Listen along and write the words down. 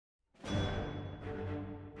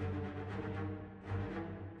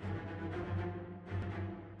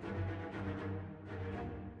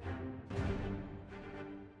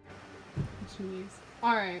watching these.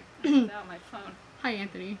 Alright. Without my phone. Hi,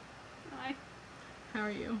 Anthony. Hi. How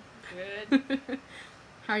are you? Good.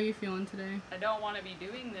 How are you feeling today? I don't want to be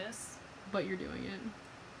doing this. But you're doing it.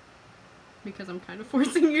 Because I'm kind of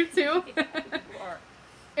forcing you to. Yeah, you are.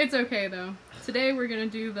 It's okay, though. Today we're gonna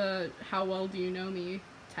do the how well do you know me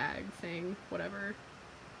tag thing, whatever.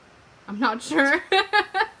 I'm not sure.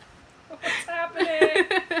 What's happening?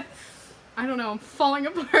 I don't know, I'm falling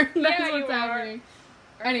apart. That's Yeah, what's you happening.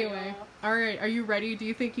 are. Anyway, alright, are you ready? Do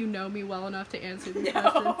you think you know me well enough to answer these No.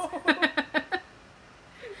 questions?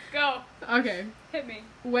 Go. Okay. Hit me.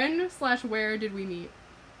 When/where did we meet?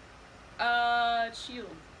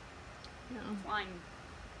 Shield. No. Flying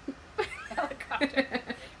helicopter.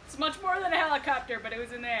 It's much more than a helicopter, but it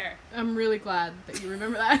was in there. I'm really glad that you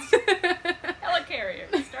remember that.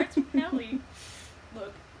 Helicarrier. It starts with heli.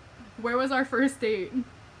 Look. Where was our first date?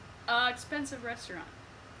 Expensive restaurant.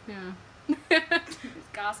 Yeah. It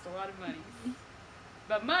cost a lot of money.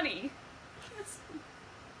 But money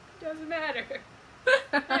doesn't matter.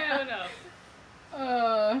 I don't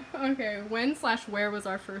know. Okay. When/where was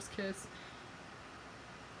our first kiss?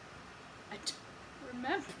 I don't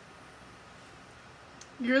remember.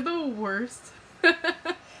 You're the worst.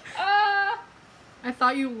 I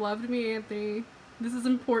thought you loved me, Anthony. This is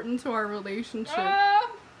important to our relationship.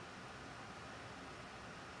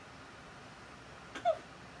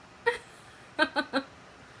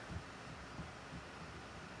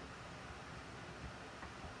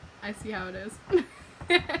 I see how it is.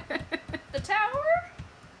 The tower?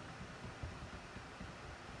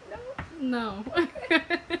 No. No.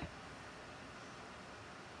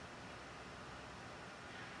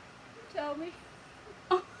 Tell me.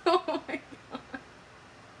 Oh my god.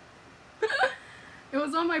 It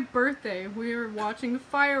was on my birthday. We were watching the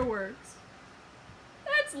fireworks.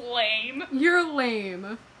 That's lame. You're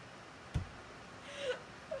lame.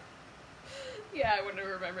 Yeah, I wouldn't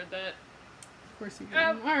have remembered that. Of course you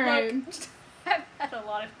didn't. Alright. I've had a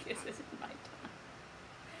lot of kisses in my time.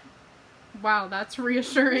 Wow, that's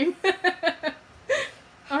reassuring.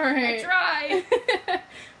 Alright. I tried.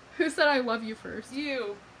 Who said I love you first?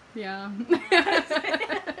 You. Yeah.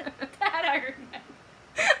 That I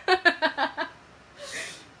remember.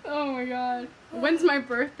 Oh my god. When's my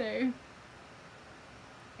birthday?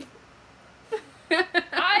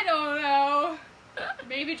 I don't know.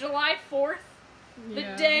 Maybe July 4th? The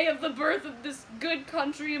Yeah. day of the birth of this good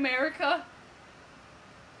country, America?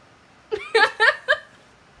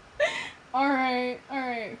 Alright.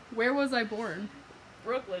 Where was I born?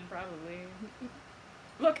 Brooklyn, probably.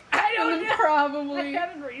 Look, I don't know. Probably. I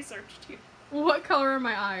haven't researched you. What color are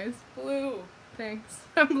my eyes? Blue. Thanks.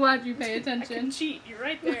 I'm glad you pay I can attention. cheat. You're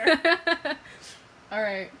right there.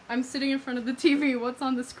 Alright, I'm sitting in front of the TV. What's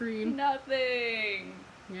on the screen? Nothing.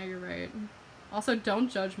 Yeah, you're right. Also, don't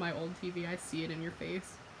judge my old TV. I see it in your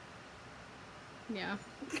face. Yeah.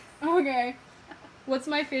 Okay. What's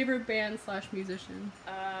my favorite band/musician?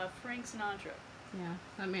 Frank Sinatra. Yeah,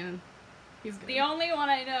 that man. He's good. The only one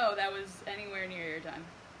I know that was anywhere near your time.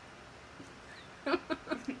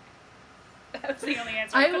 That was the only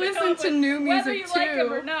answer I I could come listen up to with. new music Whether you like him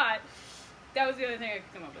too. or not, that was the only thing I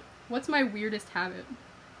could come up with. What's my weirdest habit?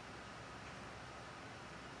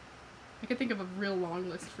 I could think of a real long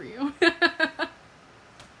list for you.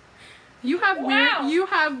 You have Wow.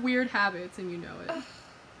 weird habits and you know it.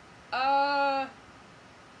 Gosh,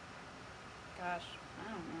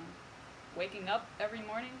 I don't know. Waking up every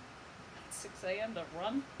morning at 6 a.m. to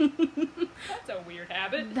run? That's a weird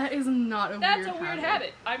habit. That is not a weird habit. That's a weird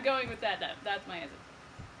habit. I'm going with that. That's my answer.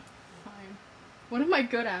 Fine. What am I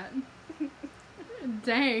good at?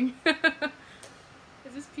 Dang.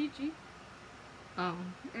 Is this PG? Oh.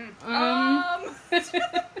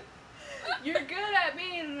 You're good at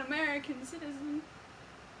being an American citizen.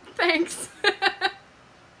 Thanks.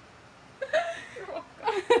 You're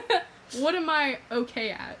welcome. What am I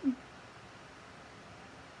okay at?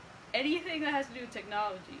 Anything that has to do with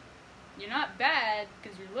technology. You're not bad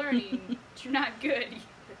because you're learning, but you're not good.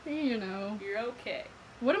 You know. You're okay.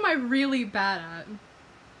 What am I really bad at?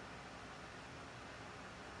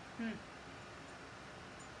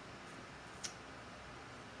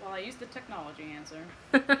 Well, I used the technology answer.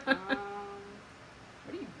 What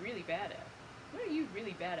are you really bad at? What are you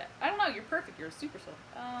really bad at? I don't know. You're perfect. You're a super soul.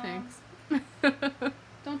 Thanks.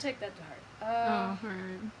 Don't take that to heart. Oh,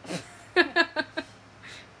 alright.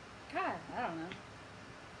 God, I don't know.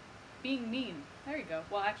 Being mean. There you go.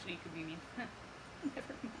 Well, actually, you could be mean.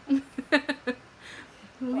 Never mind.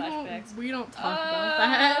 Flashbacks. We don't talk about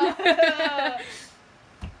that.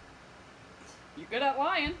 You're good at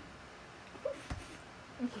lying.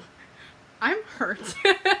 I'm hurt.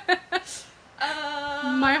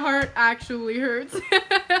 My heart actually hurts.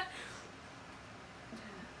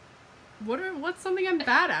 What's something I'm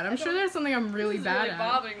bad at? I'm sure there's something I'm really bad at. It's really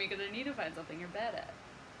bothering me because I need to find something you're bad at.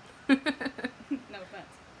 No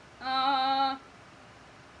offense.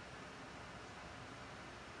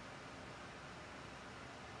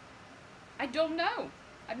 I don't know.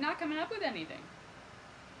 I'm not coming up with anything.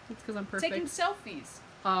 It's because I'm perfect. Taking selfies.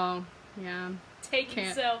 Oh, yeah. Taking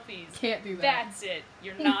selfies. Can't do that. That's it.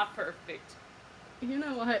 You're not perfect. You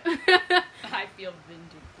know what? I feel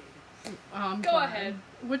vindicated. Go ahead.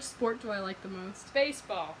 Which sport do I like the most?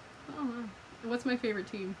 Baseball. Oh, wow. What's my favorite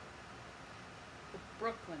team? The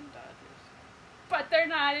Brooklyn Dodgers. But they're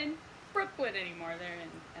not in Brooklyn anymore. They're in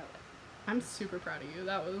LA. I'm super proud of you.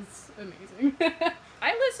 That was amazing.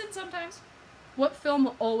 I listen sometimes. What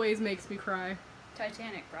film always makes me cry?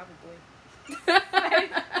 Titanic, probably. I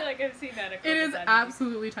feel like I've seen that a couple times. It is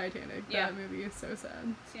absolutely Titanic. Yeah. That movie is so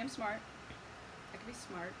sad. See, I'm smart. I can be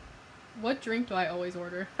smart. What drink do I always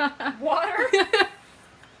order? Water?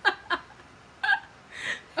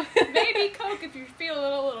 Maybe Coke if you're feeling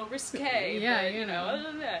a little risque. Yeah, but, you know. Other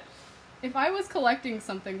than that. If I was collecting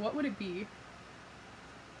something, what would it be?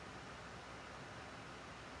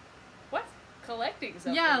 What? Collecting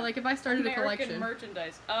something? Yeah, like if I started American a collection.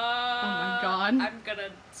 Merchandise. Oh my god. I'm gonna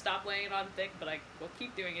stop laying it on thick, but I will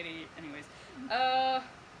keep doing it anyways. I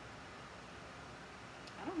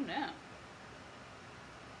don't know.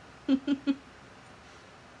 I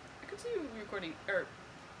could see you recording, or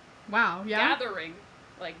wow, yeah? gathering,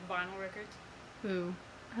 like, vinyl records. Ooh,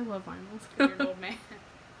 I love vinyls. You're an old man.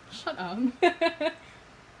 Shut up.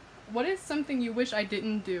 What is something you wish I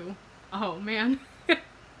didn't do? Oh, man.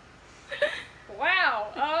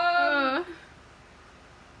 Wow,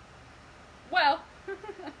 well.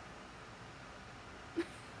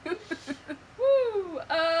 Woo,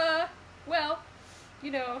 well,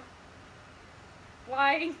 you know,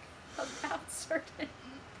 lying about certain.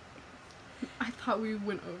 I thought we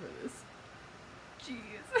went over this.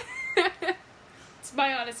 Jeez. It's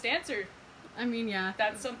my honest answer. I mean, yeah.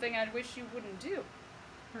 That's something I'd wish you wouldn't do.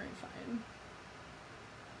 Alright, fine.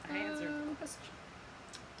 I answered the question.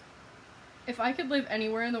 If I could live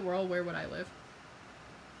anywhere in the world, where would I live?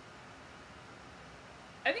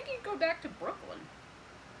 I think you'd go back to Brooklyn.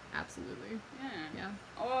 Absolutely. Yeah.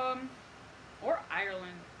 Yeah. Or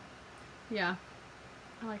Ireland. Yeah.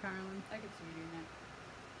 I like Ireland. I could see you doing that.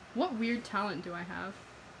 What weird talent do I have?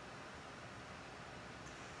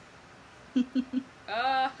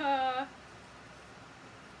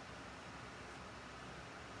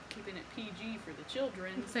 Keeping it PG for the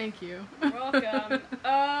children. Thank you. You're welcome.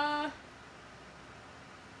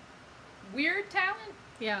 Weird talent?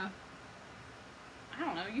 Yeah. I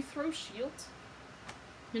don't know. You throw shields?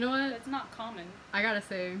 You know what? That's not common. I gotta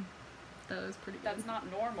say, that was pretty good. That's not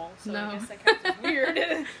normal, so No. I guess that counts as weird.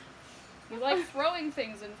 You like throwing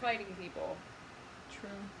things and fighting people. True.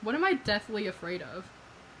 What am I deathly afraid of?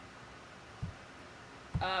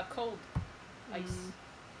 Cold. Ice.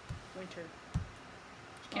 Winter.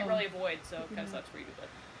 You can't really avoid, so it kind of sucks for you, but...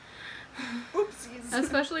 Oopsies.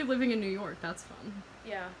 Especially living in New York, that's fun.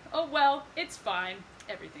 Yeah. Oh, well, it's fine.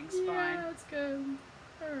 Everything's fine. Yeah, that's good.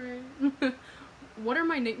 Alright. What are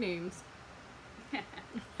my nicknames?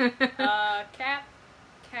 Cap,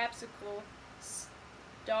 Capsicle,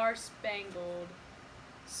 Star Spangled,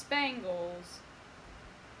 Spangles.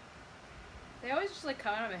 They always just like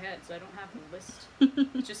come out of my head, so I don't have a list.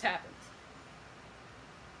 It just happens.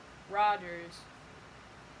 Rogers.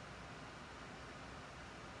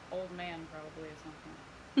 Old man, probably, at some point.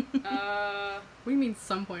 What do you mean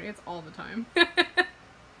some point? It's all the time.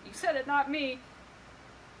 You said it, not me.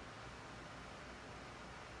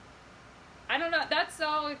 I don't know, that's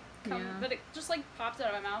all it comes, Yeah. but it just like pops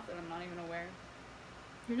out of my mouth and I'm not even aware.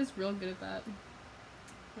 You're just real good at that.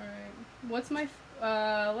 Alright. What's my...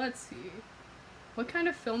 let's see. What kind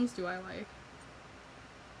of films do I like?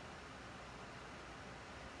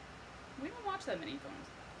 We don't watch that many films.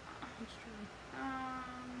 That's true.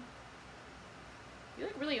 You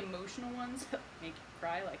like really emotional ones that make you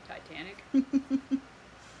cry, like Titanic?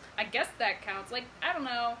 I guess that counts. Like, I don't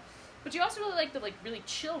know. But you also really like the like really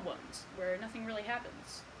chill ones where nothing really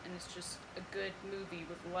happens. And it's just a good movie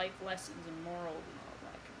with life lessons and morals and all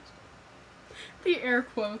that kind of stuff. The air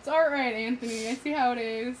quotes. Alright, Anthony. I see how it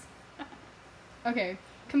is. Okay.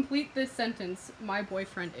 Complete this sentence. My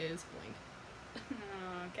boyfriend is blank.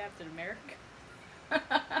 Captain America.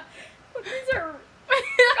 These are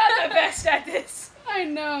not the best at this. I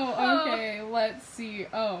know. Okay, let's see.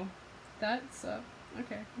 Oh, that's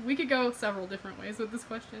okay. We could go several different ways with this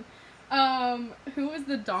question. Who is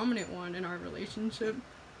the dominant one in our relationship?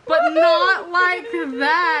 But not like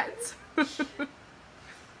that.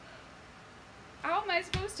 How am I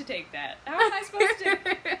supposed to take that? How am I supposed to...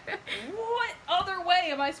 What other way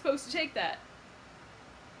am I supposed to take that?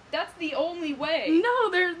 That's the only way. No,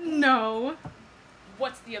 there's no.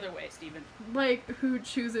 What's the other way, Steven? Like, who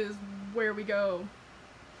chooses where we go?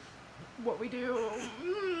 What we do?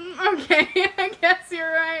 Okay, I guess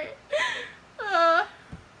you're right.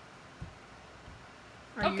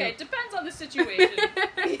 Okay, depends on the situation.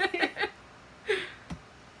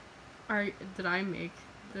 Did I make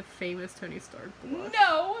the famous Tony Stark blush?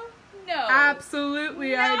 No.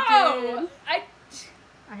 Absolutely, No. I did.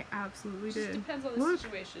 I absolutely It just did. depends on the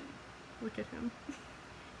situation. Look at him.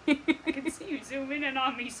 I can see you zooming in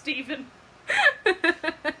on me, Steven.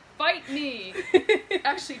 Fight me.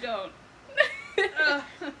 Actually, don't.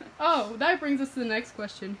 Oh, that brings us to the next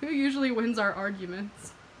question. Who usually wins our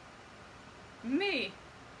arguments? Me.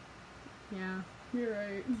 Yeah, you're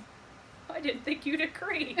right. I didn't think you'd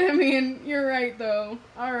agree. I mean, you're right, though.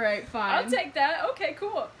 Alright, fine. I'll take that. Okay,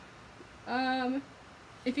 cool.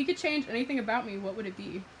 If you could change anything about me, what would it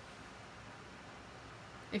be?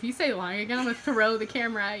 If you say lying again, I'm gonna throw the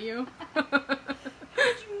camera at you. How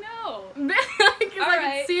did you know? Because I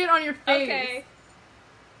can see it on your face. Okay.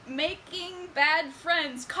 Making bad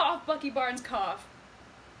friends. Cough, Bucky Barnes, cough.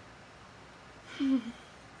 Alright.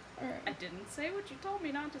 I didn't say what you told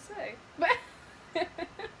me not to say.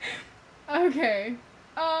 Okay.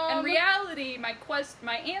 In reality, my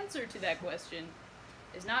answer to that question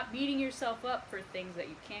is not beating yourself up for things that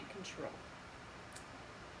you can't control.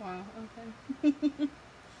 Wow, okay.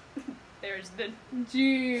 There's the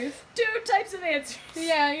Jeez. 2 types of answers.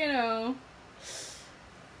 Yeah, you know.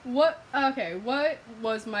 What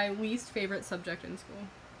was my least favorite subject in school?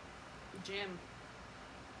 Gym.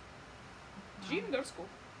 Did you even go to school?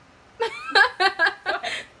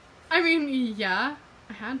 I mean, yeah.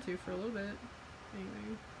 I had to for a little bit.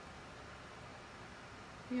 Anyway.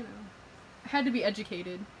 You know. I had to be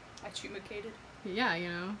educated. Educated? Yeah, you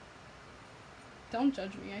know. Don't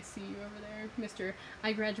judge me. I see you over there, Mr.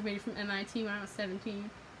 I graduated from MIT when I was 17.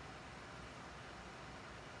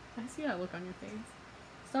 I see that look on your face.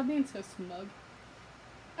 Stop being so smug.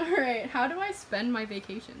 Alright, how do I spend my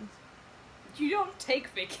vacations? You don't take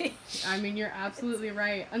vacation. I mean, you're absolutely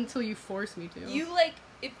right. Until you force me to. You,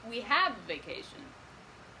 if we have a vacation,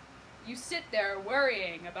 you sit there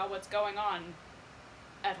worrying about what's going on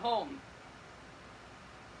at home.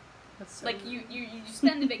 That's so like, you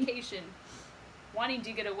spend the vacation wanting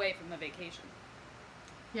to get away from the vacation.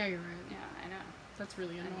 Yeah, you're right. Yeah, I know. That's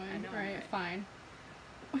really annoying. I know, Alright, right. fine.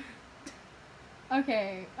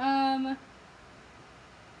 Okay,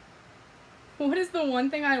 what is the one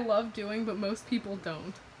thing I love doing but most people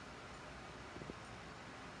don't?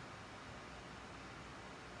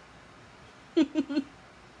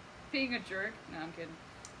 Being a jerk? No, I'm kidding.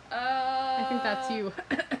 I think that's you.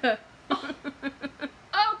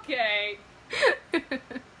 Okay.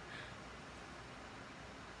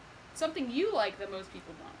 Something you like that most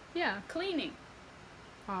people don't. Yeah. Cleaning.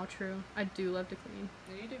 Oh, true. I do love to clean.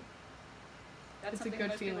 Yeah, you do. That's It's a something good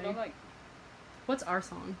most people feeling. don't like. What's our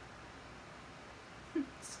song?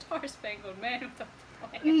 Star Spangled Man with a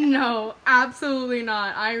Plan. No, absolutely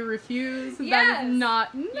not. I refuse. That Yes! is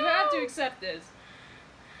not. No! You have to accept this.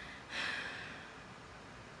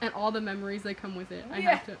 And all the memories that come with it. I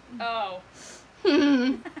Yeah. have to. Oh.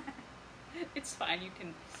 It's fine.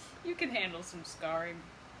 You can handle some scarring.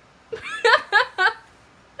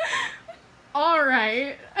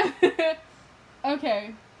 Alright.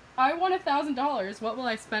 Okay. I won $1,000. What will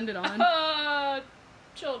I spend it on?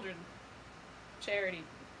 Children. Charity.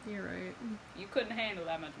 You're right. You couldn't handle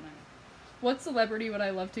that much money. What celebrity would I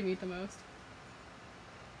love to meet the most?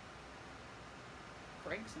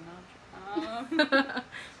 Frank Sinatra.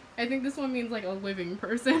 I think this one means like a living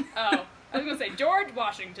person. Oh, I was gonna say George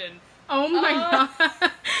Washington. Oh my god.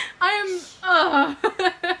 I am.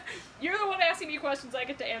 You're the one asking me questions. I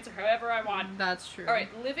get to answer however I want. That's true. All right,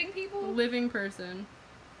 living people. Living person.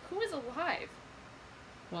 Who is alive?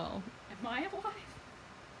 Well, Am I alive?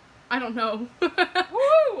 I don't know.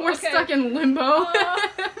 Woo! We're Okay. stuck in limbo.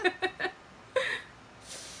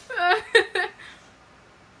 I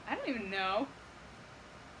don't even know.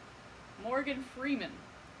 Morgan Freeman.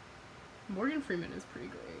 Morgan Freeman is pretty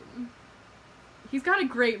great. He's got a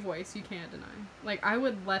great voice, you can't deny. Like, I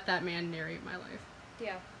would let that man narrate my life.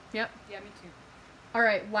 Yeah. Yep. Yeah, me too.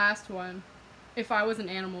 Alright, last one. If I was an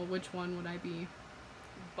animal, which one would I be?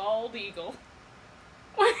 Bald eagle.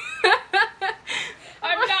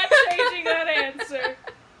 I'm not changing that answer.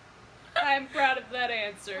 I'm proud of that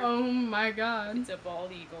answer. Oh my god. It's a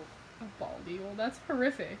bald eagle. A bald eagle. That's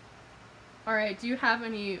horrific. Alright, do you have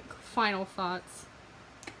any final thoughts?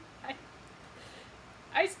 I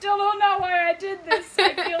I still don't know why I did this.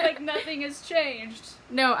 I feel like nothing has changed.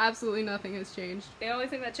 No, absolutely nothing has changed. The only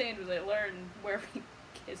thing that changed was I learned where we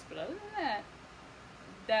kissed, but other than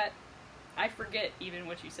that I forget even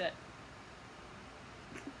what you said.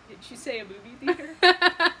 Did you say a movie theater?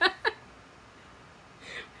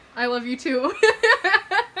 I love you too.